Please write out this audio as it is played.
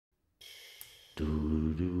The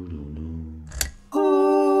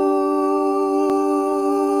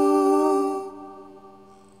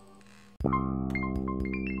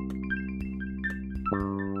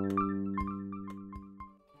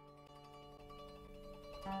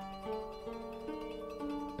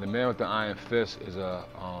Man with the Iron Fist is a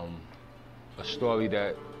story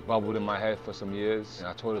that bubbled in my head for some years. And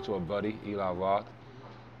I told it to a buddy, Eli Roth,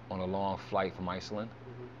 on a long flight from Iceland.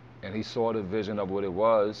 And he saw the vision of what it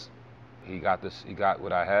was. He got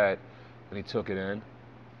what I had, and he took it in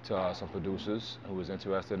to some producers who was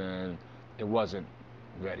interested, and it wasn't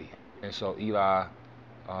ready. And so Eli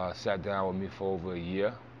sat down with me for over a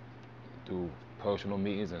year through personal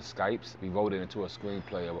meetings and Skypes. We wrote it into a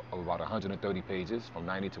screenplay of about 130 pages, from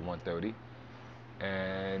 90 to 130,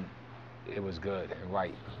 and it was good and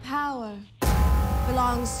right. Power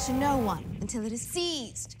belongs to no one until it is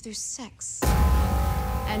seized through sex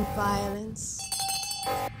and violence.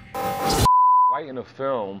 Writing a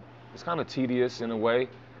film is kind of tedious in a way,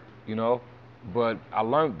 you know, but I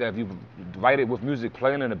learned that if you write it with music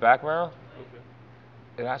playing in the background,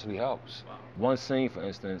 it actually helps. Wow. One scene, for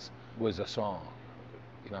instance, was a song.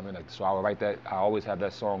 You know what I mean? Like, so I would write that, I always have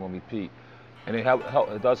that song on repeat. And it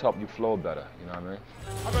does help you flow better, you know what I mean?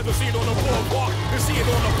 I'd rather see it on the boardwalk than see it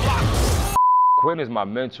on the block. Quentin is my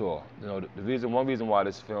mentor. You know, one reason why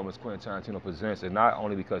this film is Quentin Tarantino Presents is not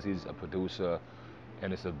only because he's a producer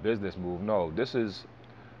and it's a business move. No, this is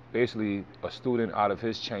basically a student out of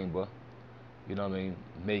his chamber, you know what I mean,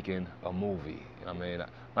 making a movie. You know what I mean?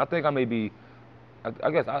 I think I may be, I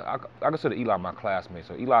guess I consider Eli my classmate,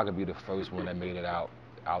 so Eli could be the first one that made it out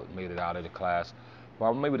of the class. But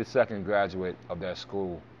I'm maybe the second graduate of that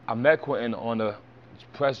school. I met Quentin on the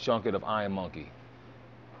press junket of Iron Monkey.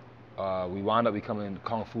 We wound up becoming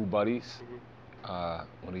Kung Fu buddies.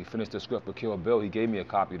 When he finished the script for Kill Bill, he gave me a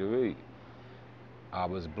copy to read. I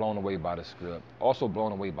was blown away by the script. Also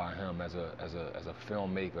blown away by him as a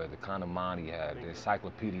filmmaker, the kind of mind he had, the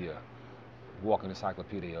encyclopedia, walking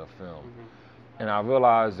encyclopedia of film. And I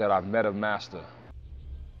realized that I've met a master.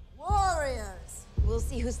 Warriors! We'll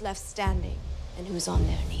see who's left standing and who's on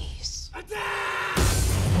their knees.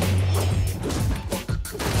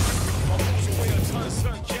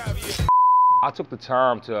 I took the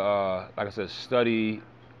time to, like I said, study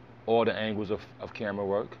all the angles of camera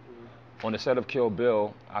work. On the set of Kill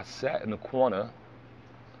Bill, I sat in the corner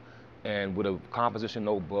and with a composition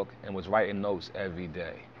notebook and was writing notes every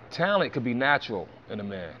day. Talent could be natural in a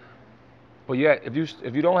man, but yet if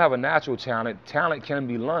you don't have a natural talent, talent can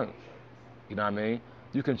be learned. You know what I mean?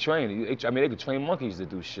 You can train it. I mean, they could train monkeys to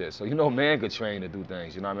do shit, so you know, man could train to do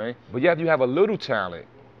things. You know what I mean? But yet, if you have a little talent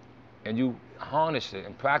and you harness it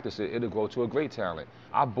and practice it, it'll grow to a great talent.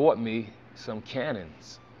 I bought me some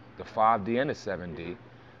Canons, the 5D and the 7D.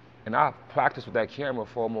 And I practiced with that camera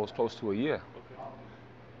for almost close to a year.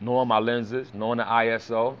 Knowing my lenses, knowing the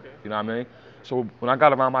ISO, you know what I mean? So when I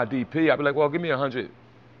got around my DP, I'd be like, well, give me 100,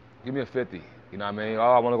 give me a 50, you know what I mean?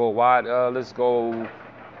 Oh, I want to go wide, let's go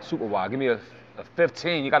super wide. Give me a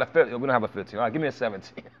 15, you got a 50, we don't have a 15, all right, give me a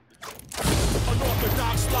 17.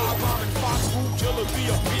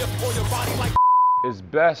 It's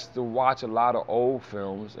best to watch a lot of old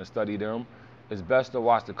films and study them. It's best to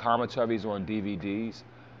watch the commentaries on DVDs.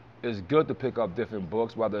 It's good to pick up different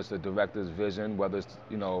books, whether it's the director's vision, whether it's,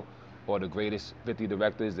 you know, or the greatest 50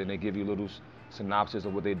 directors, and they give you little synopsis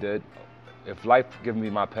of what they did. If life gives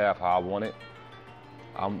me my path how I want it,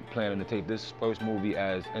 I'm planning to take this first movie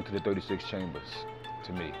as Into the 36 Chambers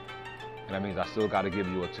to me. And that means I still got to give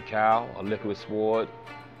you a Tikal, a Liquid Sword,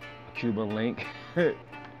 a Cuban Link,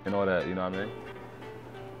 and all that, you know what I mean?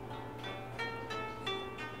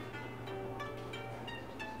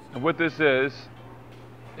 And what this is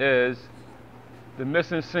the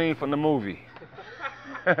missing scene from the movie.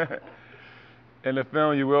 In the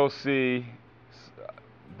film, you will see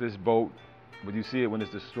this boat, but you see it when it's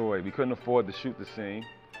destroyed. We couldn't afford to shoot the scene.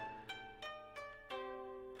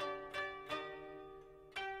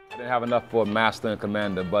 I didn't have enough for a master and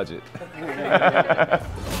commander budget.